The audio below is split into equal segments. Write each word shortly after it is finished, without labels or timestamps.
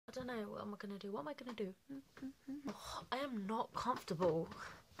I don't know, what am I gonna do? What am I gonna do? Oh, I am not comfortable.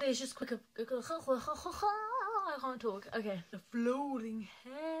 It's just quick. I can't talk. Okay, the floating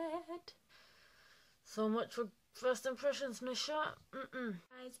head. So much for first impressions, Nisha.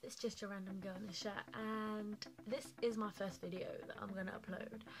 Guys, it's just a random girl, Nisha, and this is my first video that I'm gonna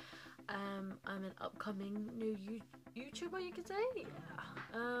upload. I'm an upcoming new YouTuber, you could say. Yeah.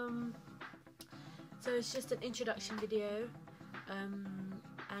 So it's just an introduction video,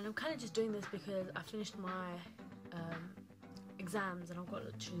 and I'm kind of just doing this because I finished my exams and I've got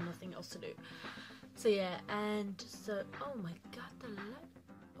literally nothing else to do. So yeah, and so oh my god,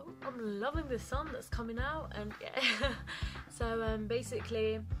 I'm loving the sun that's coming out, and yeah. So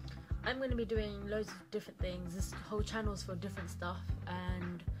basically I'm going to be doing loads of different things. This whole channel's for different stuff,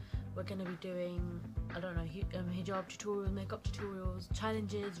 and we're going to be doing, I don't know, hijab tutorials, makeup tutorials,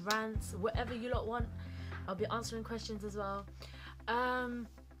 challenges, rants, whatever you lot want. I'll be answering questions as well.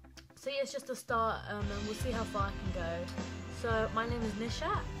 So yeah, it's just a start, and we'll see how far I can go. So my name is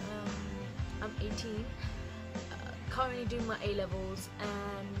Nisha, I'm 18, currently doing my A-levels,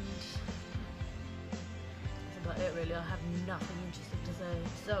 and that's about it really. I have nothing interesting to say.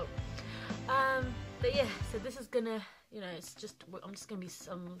 So but yeah, so this is gonna, you know, I'm just gonna be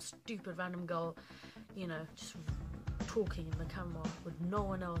some stupid random girl, you know, just talking in the camera with no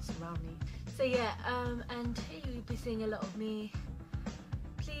one else around me. So yeah, and you'll be seeing a lot of me.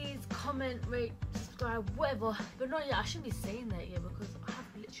 Please comment, rate, subscribe, whatever. But not yet, I shouldn't be saying that yet because I have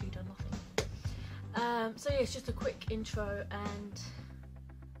literally done nothing. So yeah, it's just a quick intro, and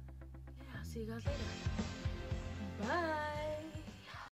yeah, I'll see you guys later. Bye.